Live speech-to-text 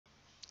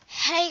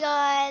Hey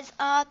guys,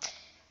 I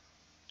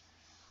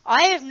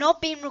have not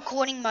been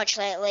recording much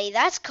lately.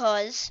 That's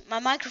cause my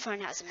microphone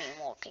hasn't been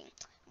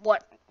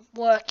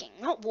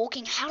not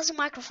walking. How does a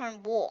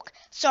microphone walk?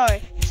 So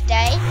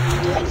today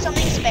I'm doing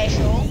something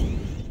special.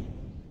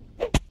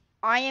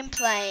 I am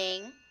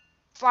playing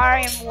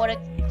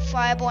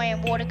Fireboy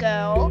and Water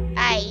Girl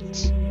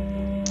 8,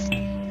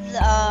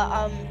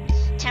 the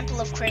Temple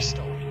of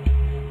Crystal,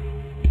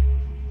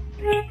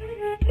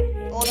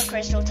 or the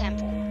Crystal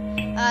Temple.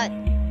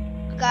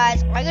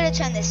 Guys, I gotta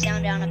turn this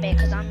sound down a bit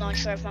because I'm not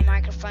sure if my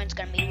microphone's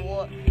gonna be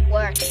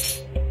working.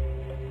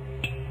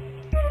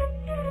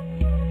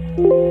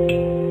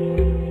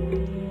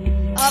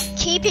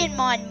 Keep in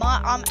mind,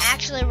 I'm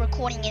actually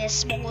recording in a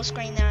smaller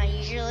screen than I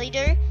usually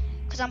do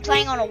because I'm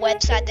playing on a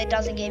website that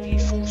doesn't give you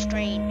full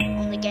screen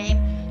on the game,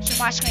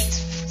 so my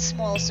screen's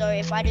small. So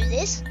if I do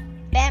this,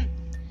 bam,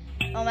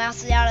 my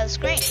mouse is out of the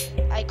screen.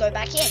 I go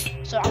back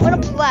in. So I'm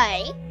gonna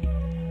play.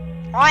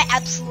 I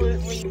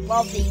absolutely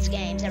love these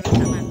games every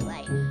time I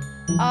play.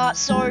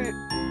 So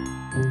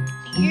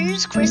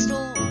use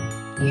crystal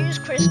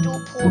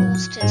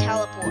portals to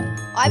teleport.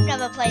 I've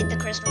never played the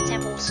Crystal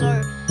Temple,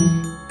 so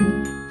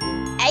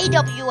WAD,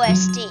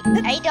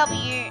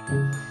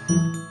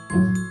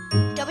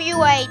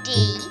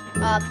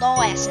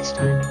 no S this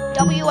time.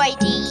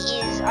 WAD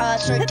is,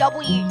 so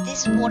W,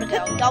 this is Water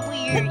Girl.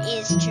 W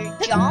is to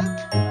jump,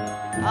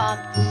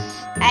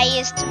 A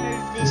is to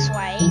move this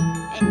way,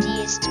 and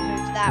D is to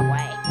move that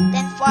way.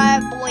 Then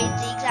Fireboy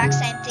is the exact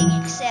same thing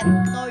except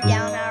no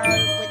down arrow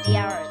with the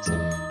arrows.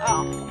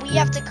 We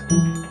have to,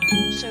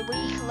 so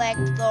we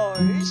collect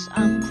those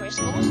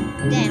crystals.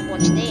 Then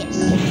watch this.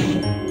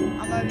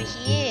 I'm over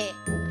here.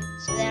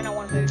 So then I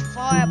want to move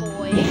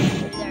Fireboy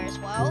through there as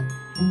well.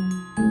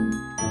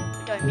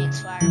 Don't mix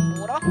fire and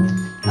water.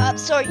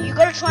 So you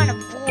gotta try and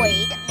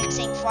avoid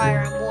mixing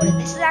fire and water.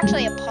 This is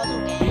actually a puzzle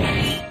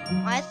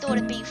game. I thought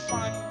it'd be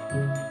fun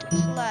to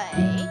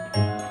play.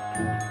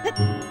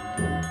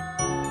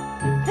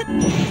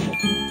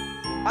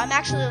 I'm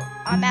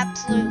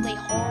absolutely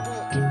horrible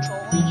at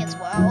controlling as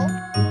well.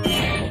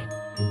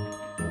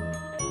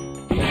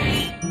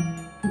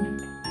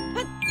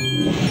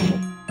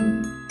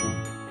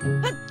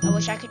 I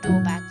wish I could do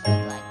a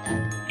backflip like that.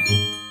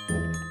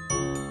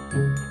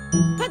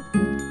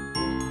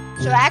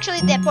 So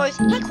actually they're both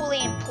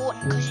equally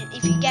important because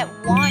if you get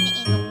one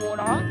in the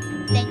water,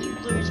 then you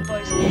lose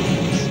both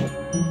games.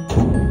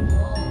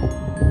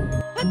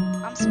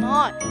 I'm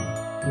smart.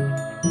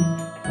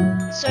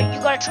 So you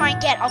gotta try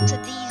and get up to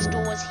these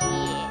doors here.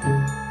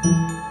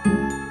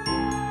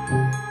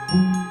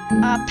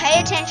 Pay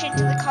attention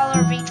to the color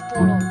of each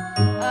portal.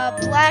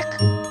 Black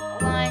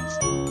lines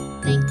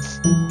links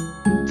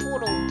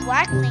portal.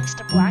 Black links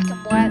to black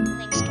and white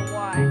links to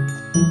white.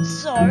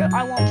 So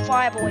I want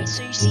Fireboy.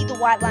 So you see the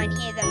white line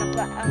here, then the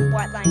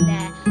white line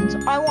there. So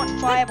I want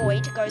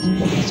Fireboy to go through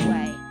this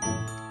way.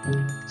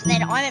 So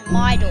then I'm at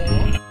my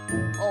door,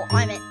 or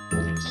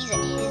he's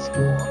at his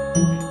door.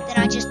 Then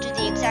I just do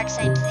the exact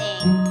same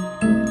thing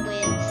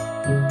with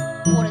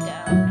Water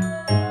Girl.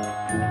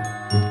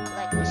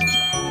 Collect this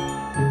gem.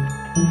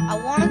 I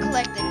want to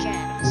collect the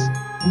gems.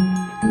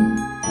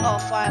 Oh,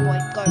 Fireboy,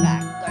 go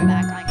back. I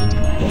need to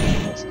collect the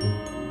gems.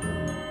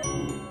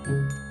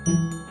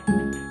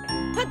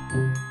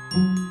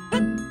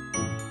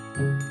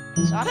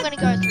 So I'm going to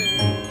go through to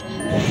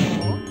her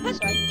door so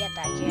I can get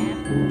that gem.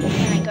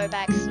 Then I go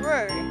back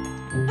through.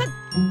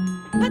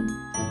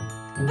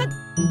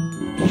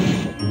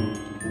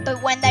 But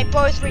when they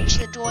both reach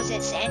the doors,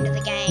 it's the end of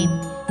the game.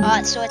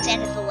 So it's the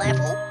end of the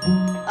level.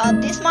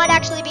 This might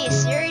actually be a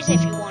series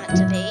if you want it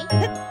to be.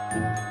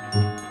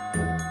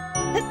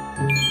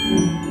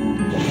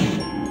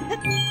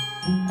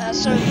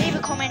 So leave a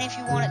comment if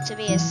you want it to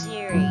be a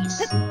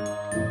series.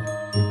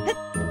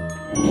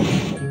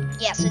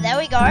 Yeah, so there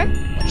we go.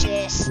 Watch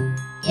this.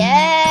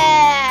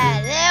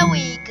 Yeah, there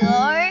we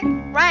go.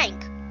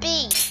 Rank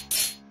B.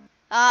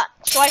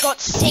 So I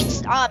got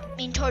 6,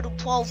 in total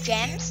 12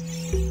 gems.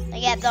 I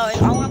get those.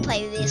 I want to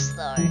play this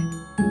though.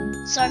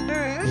 So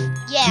move.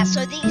 Yeah,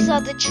 so these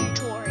are the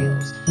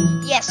tutorials.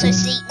 Yeah, so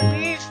see,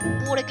 move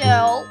Water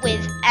Girl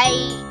with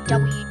A,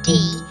 W,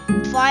 D.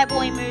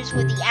 Fireboy moves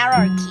with the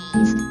arrow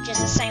keys,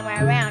 just the same way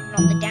around,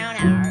 not the down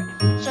arrow.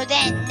 So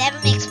then, never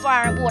mix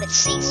fire and water.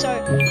 See,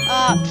 so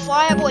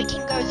Fireboy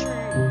can go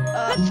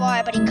through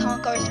fire, but he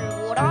can't go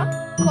through water,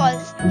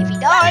 because if he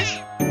does,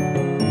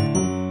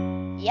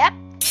 yep,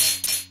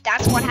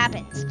 that's what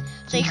happens.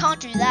 So you can't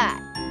do that.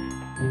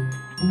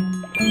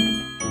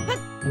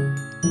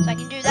 So I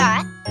can do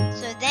that.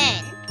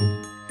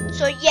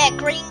 So yeah,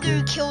 Green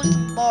Goo kills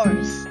them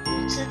both.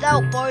 So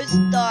they'll both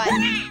die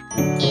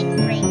in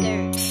Green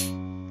Goo.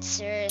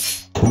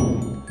 Serious.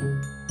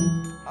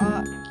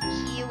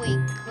 Here we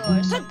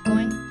go. So I'm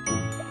going.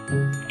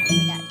 Give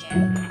me that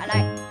gem. I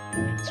like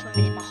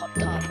swimming in my hot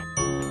tub.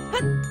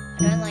 I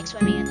don't like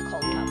swimming in the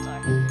cold tub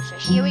though. So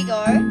here we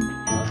go.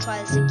 I'll try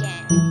this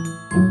again.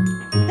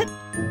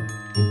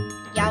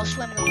 Yeah, I'll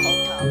swim in the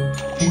cold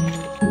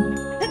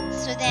tub.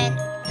 So then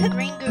the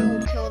Green Goo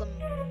will kill them.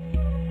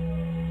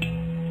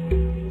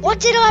 What What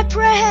did I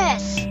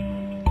press?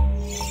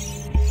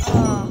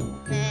 Oh,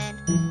 man.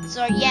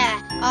 So,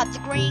 yeah, the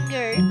green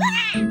goo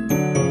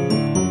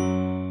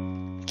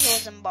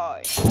kills them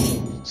both.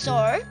 So,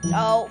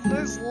 I'll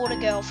move Water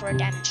Girl for a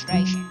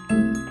demonstration.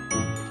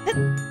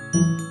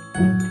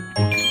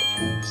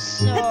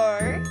 So,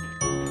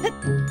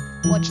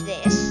 watch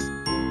this.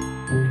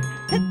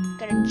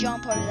 Gonna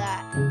jump over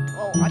that.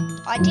 Oh,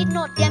 I did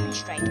not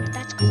demonstrate, but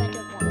that's because I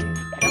don't want to.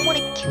 I don't want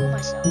to kill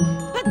myself.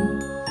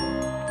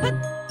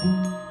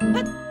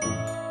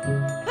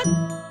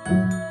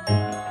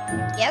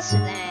 Yes, so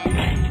then.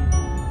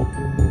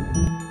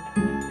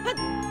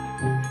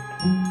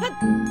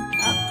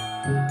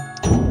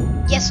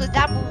 Yes, so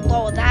that will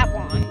lower that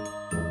one.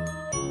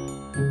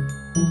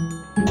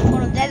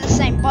 Hold on, they're the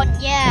same button.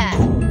 Yeah,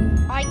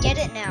 I get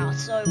it now.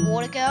 So,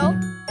 Water Girl,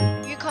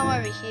 you come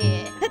over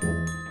here.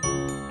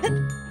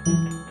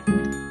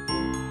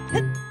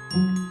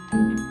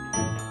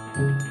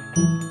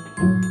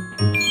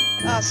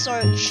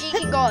 So she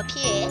can go up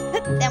here,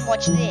 then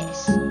watch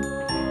this.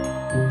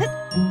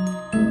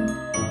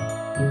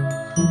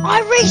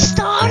 I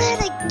restarted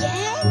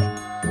again?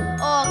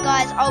 Oh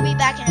guys, I'll be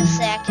back in a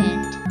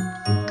second.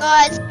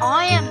 Guys,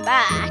 I am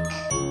back.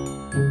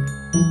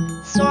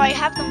 So I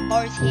have them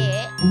both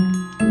here.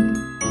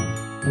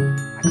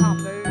 I can't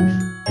move.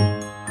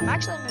 I'm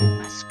actually moving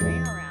my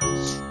screen around.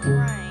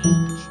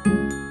 Strange.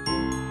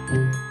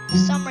 For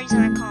some reason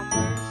I can't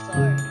move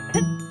though.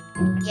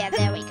 Yeah,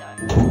 there we go.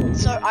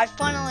 So I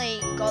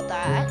finally got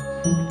that.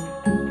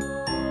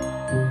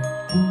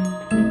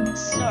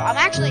 So I'm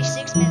actually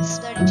 6 minutes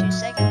 32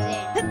 seconds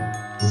in.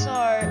 So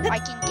I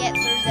can get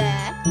through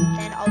there.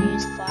 Then I'll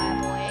use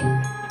Fireboy.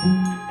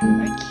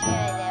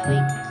 Okay, there we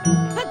go.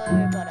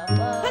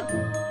 Ba-da-ba.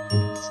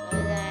 So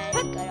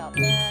then get up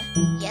there.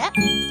 Yep,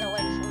 they're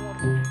waiting for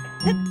water.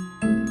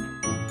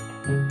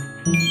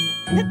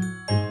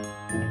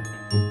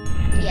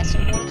 Yeah, so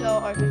Water Girl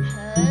open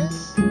hers.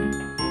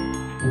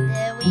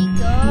 There we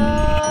go.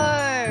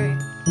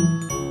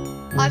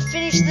 I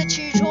finished the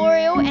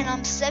tutorial and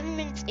I'm 7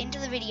 minutes into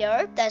the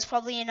video. That's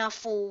probably enough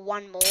for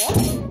one more.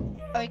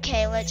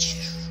 Okay, let's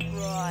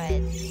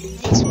try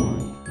this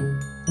one.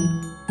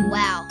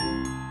 Wow.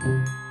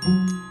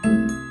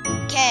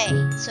 Okay,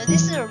 so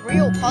this is a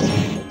real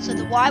puzzle. So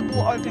the Y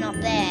will open up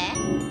there.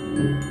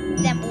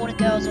 Then Water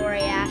Girl's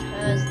already at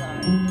hers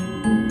though.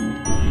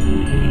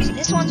 So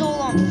this one's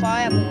all on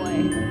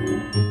Fireboy.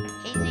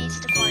 He needs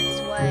to find his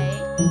way.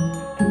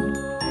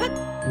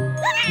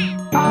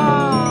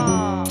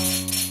 Oh!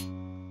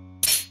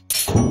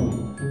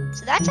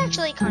 So that's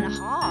actually kind of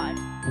hard.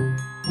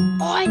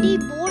 Oh, I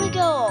need Water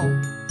Girl.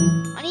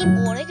 I need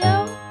Water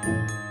Girl.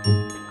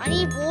 I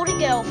need Water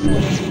Girl for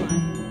this one.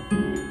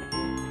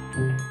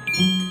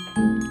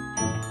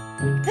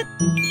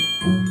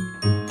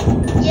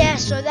 Yeah,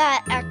 so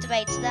that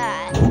activates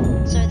that.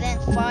 So then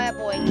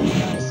Fireboy can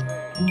go through.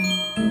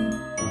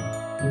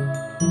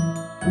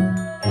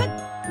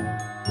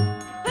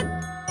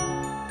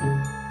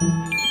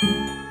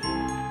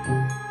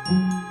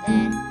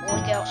 Then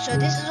Water Girl. So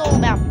this is all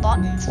about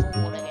buttons for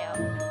Water Girl.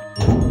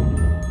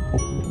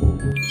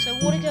 So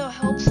Water Girl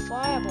helps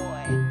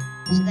Fireboy.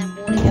 So then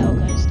Water Girl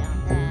goes down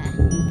there.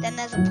 Then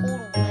there's a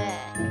portal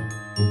there.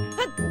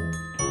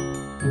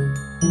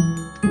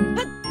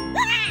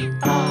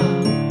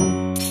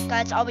 Oh.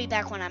 Guys, I'll be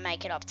back when I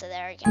make it up to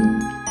there again.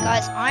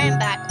 Guys, I am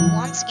back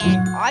once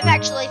again. I've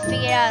actually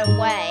figured out a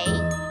way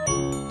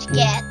to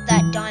get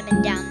that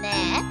diamond down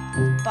there.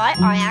 But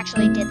I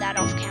actually did that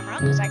off camera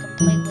because I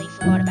completely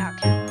forgot about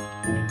camera.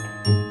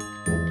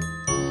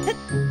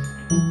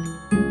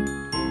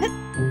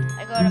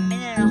 I got a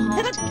minute and a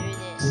half to do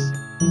this.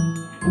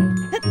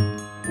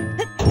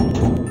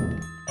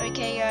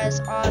 Okay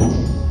guys,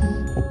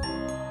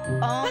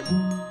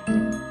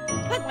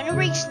 when it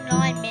reaches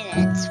 9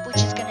 minutes, which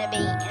is gonna be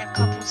in a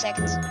couple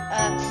seconds,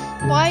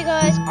 bye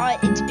guys,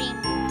 it's been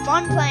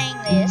fun playing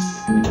this.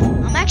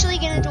 I'm actually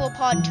gonna do a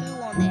part 2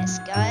 on this,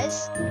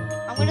 guys.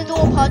 I'm gonna do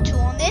a part 2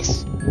 on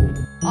this.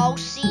 I'll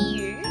see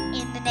you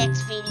in the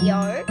next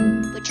video,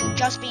 which will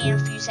just be in a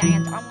few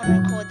seconds. I'm gonna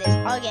record this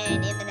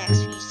again in the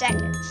next few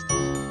seconds.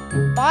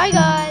 Bye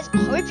guys,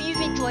 hope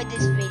you've enjoyed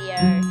this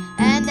video,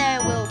 and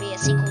there will be a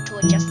sequel to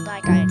it just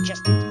like I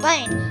just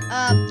explained.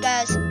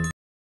 Guys,